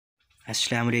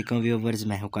अस्सलाम वालेकुम व्यूवर्स,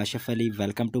 मैं हूं Kashif Ali.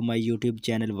 Welcome to my YouTube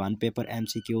channel one paper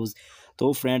MCQs।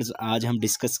 तो फ्रेंड्स, आज हम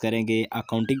डिस्कस करेंगे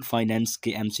अकाउंटिंग फाइनेंस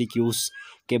के MCQs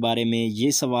के बारे में।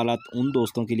 ये सवालात उन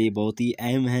दोस्तों के लिए बहुत ही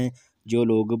अहम हैं जो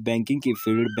लोग बैंकिंग की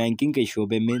फील्ड, बैंकिंग के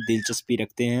शोबे में दिलचस्पी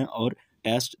रखते हैं और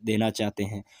टेस्ट देना चाहते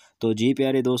हैं। तो जी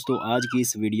प्यारे दोस्तों, आज की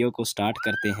इस वीडियो को स्टार्ट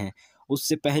करते हैं।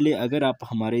 उससे पहले अगर आप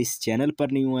हमारे इस चैनल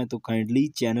पर नहीं हुए हैं तो काइंडली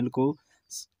चैनल को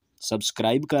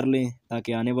सब्सक्राइब कर लें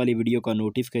ताकि आने वाली वीडियो का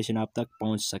नोटिफिकेशन आप तक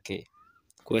पहुंच सके।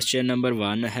 क्वेश्चन नंबर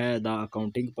 1 है, the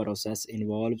accounting process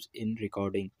involves in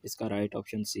recording. इसका राइट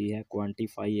ऑप्शन सी है,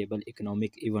 क्वांटिफाइएबल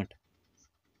economic event.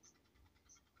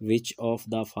 Which of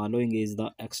the following is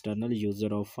the external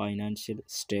user of financial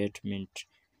statement.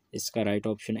 इसका राइट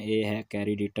ऑप्शन ए है,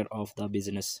 creditor of the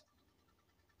business.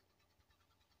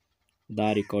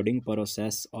 The recording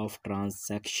process of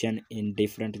transaction in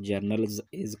different journals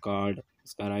is called.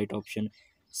 इसका right option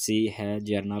C है,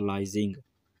 journalising.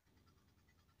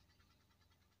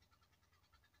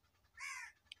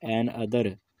 N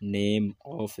other name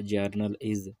of journal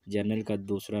is. Journal का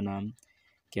दूसरा नाम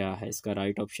क्या है? इसका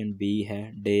राइट ऑप्शन बी है,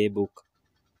 day book.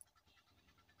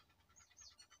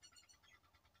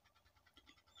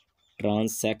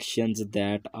 Transactions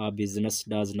that a business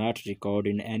does not record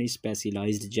in any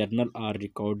specialized journal are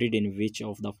recorded in which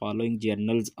of the following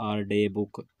journals are day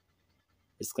book।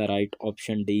 इसका right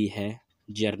option D है,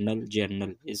 journal.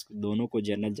 Journal, इस दोनों को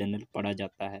journal journal पढ़ा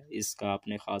जाता है, इसका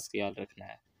आपने खास ख्याल रखना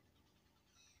है।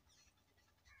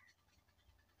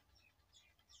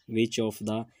 Which of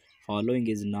the following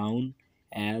is known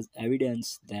as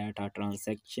evidence that a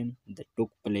transaction that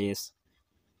took place।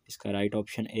 इसका राइट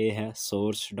ऑप्शन ए है,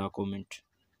 source document.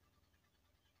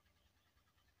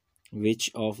 Which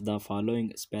of the following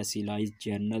specialized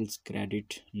journals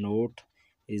credit note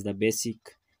is the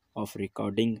basic of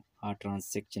recording a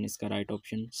transaction। इसका right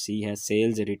option C है,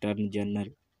 sales return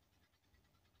journal.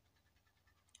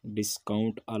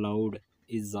 Discount allowed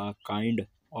is a kind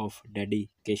of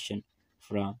dedication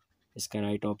from. इसका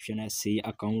right option है सी,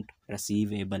 account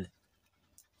receivable.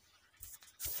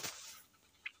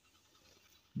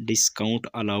 Discount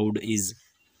allowed is,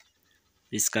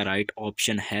 इसका right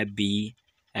option है B,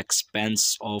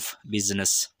 expense of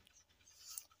business.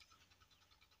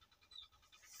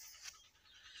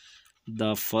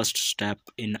 The first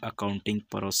step in accounting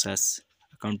process.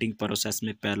 Accounting process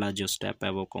में पहला जो step है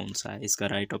वो कौन सा है? इसका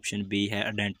राइट ऑप्शन बी है,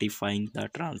 आइडेंटिफाइंग द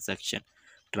ट्रांजैक्शन।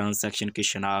 ट्रांजैक्शन की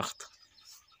शनाख्त।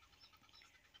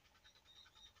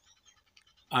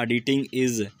 Auditing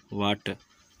is what.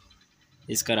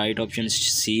 इसका राइट ऑप्शन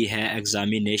सी है,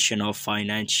 examination of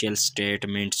financial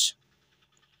statements.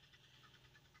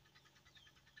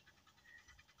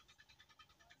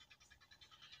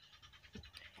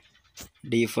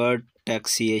 Deferred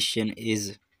taxation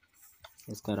is.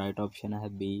 इसका राइट ऑप्शन है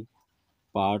B,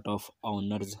 part of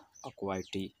owners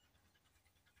equity.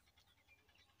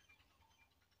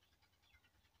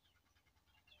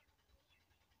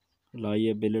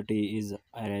 Liability is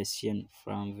अरेशन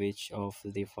from which of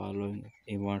the following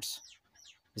events.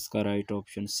 इसका right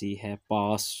option C है,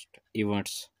 past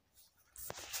events.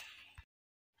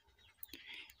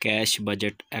 Cash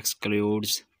budget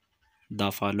excludes the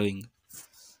following.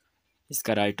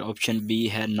 इसका right option B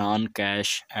है, non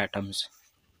cash items.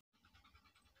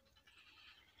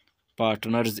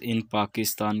 Partners in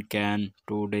Pakistan can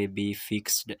today be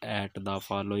fixed at the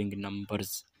following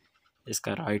numbers.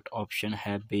 इसका right option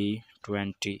है B,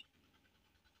 20।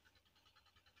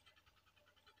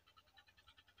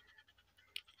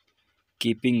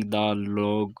 Keeping the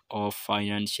log of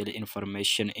financial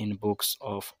information in books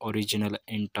of original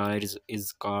एंटायर्स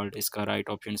is called. इसका right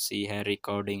option C है,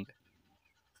 recording.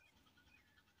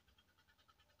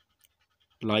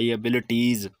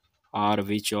 Liabilities are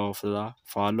which of the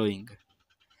following.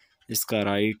 इसका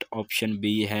right option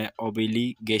B है,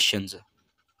 ओब्लिगेशंस।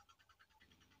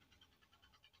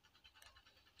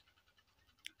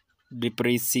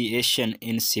 Depreciation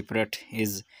in separate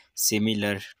is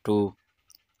similar to.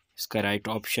 इसका right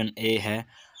option A है,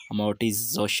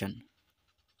 amortisation.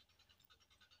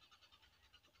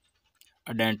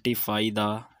 Identify the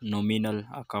nominal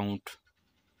account.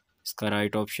 इसका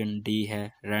right option D है,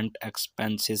 rent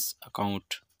expenses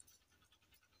account.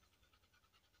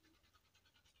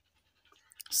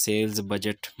 Sales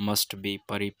budget must be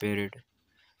prepared.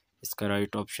 इसका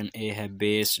right option A है,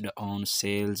 based on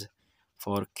sales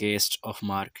forecast of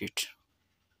market।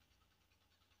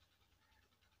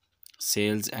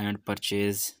 Sales and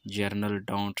purchase journal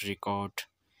don't record.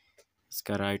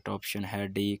 इसका right option है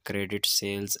D, credit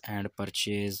sales and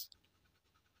purchase.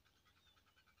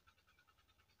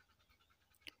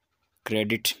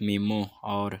 Credit memo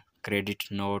और credit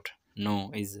note no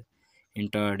is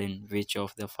entered in which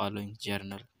of the following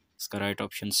journal? इसका right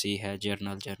option C है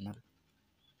journal.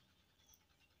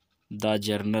 The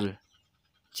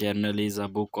journal is a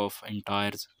book of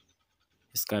एंटायर्स,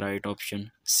 इसका right option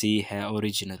C है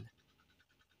original.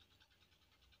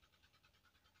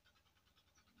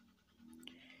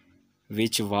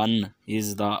 Which one is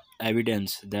the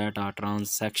evidence that a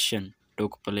transaction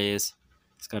took place?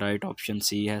 इसका right option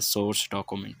C है source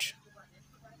document.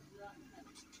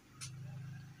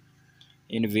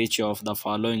 In which of the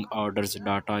following orders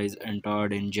data is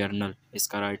entered in journal?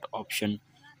 इसका right option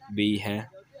B है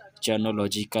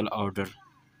chronological order।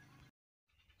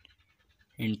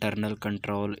 Internal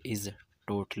control is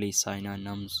totally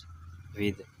synonymous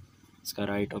with, इसका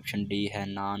right option D है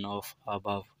none of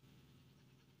above।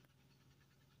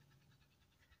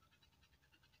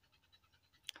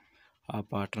 A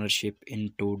partnership in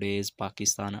today's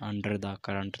Pakistan under the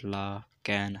current law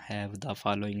can have the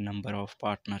following number of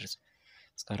partners,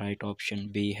 इसका right option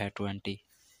B है 20।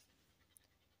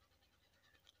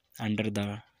 Under the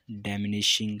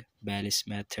diminishing balance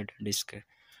method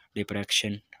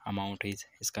depreciation amount is,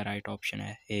 इसका right option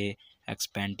है ए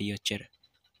expenditure।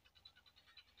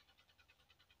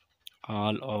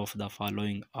 All of the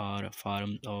following are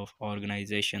forms of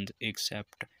organizations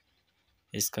except,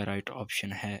 इसका right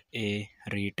option है ए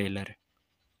retailer.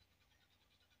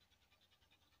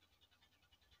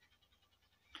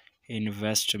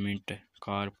 Investment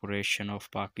corporation of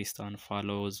Pakistan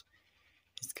follows,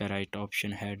 इसका right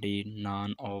option है D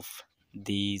none of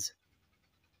these.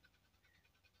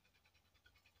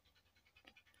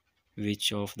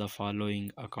 Which of the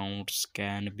following accounts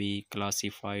can be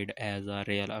classified as a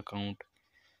real account,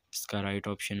 इसका right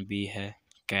option B है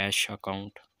cash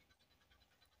account.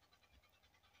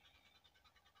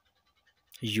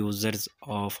 Users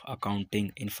of accounting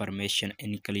information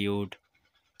include,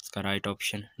 इसका right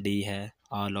option D है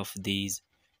all of these.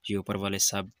 ये ऊपर वाले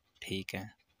सब ठीक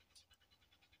हैं।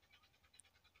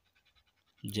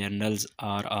 Journals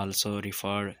are also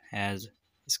referred as,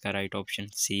 इसका राइट ऑप्शन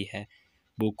सी है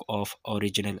book of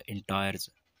original एंटायर्स।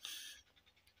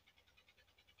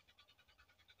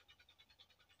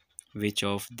 Which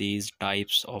of these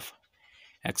types of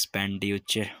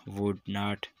expenditure would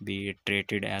not be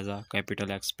treated as a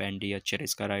capital expenditure,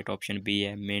 इसका राइट ऑप्शन बी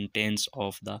है maintenance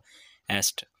of the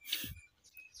एस्ट।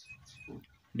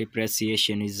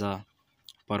 Depreciation is a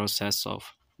process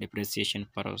of, depreciation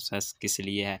process किस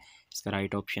लिए है, इसका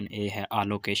right option A है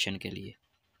allocation के लिए।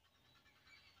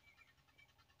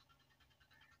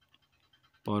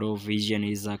 Provision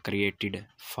is a created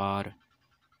for,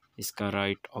 इसका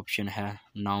राइट ऑप्शन है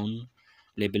noun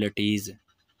लिबिलिटीज।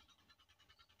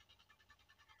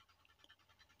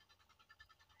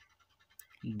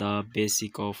 The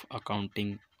basic of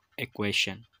accounting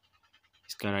equation,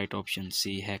 इसका राइट ऑप्शन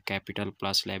सी है capital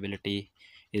plus liability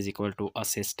is equal to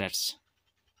assets.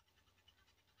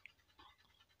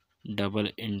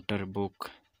 Double inter book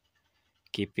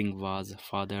keeping was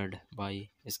फादर्ड bye,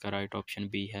 इसका right option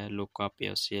B है लुका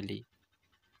पियोसेली।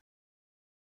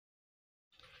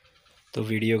 तो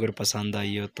video अगर पसंद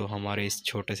आई हो तो हमारे इस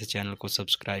छोटे से चैनल को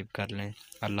सब्सक्राइब कर लें।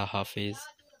 अल्लाह हाफिज़।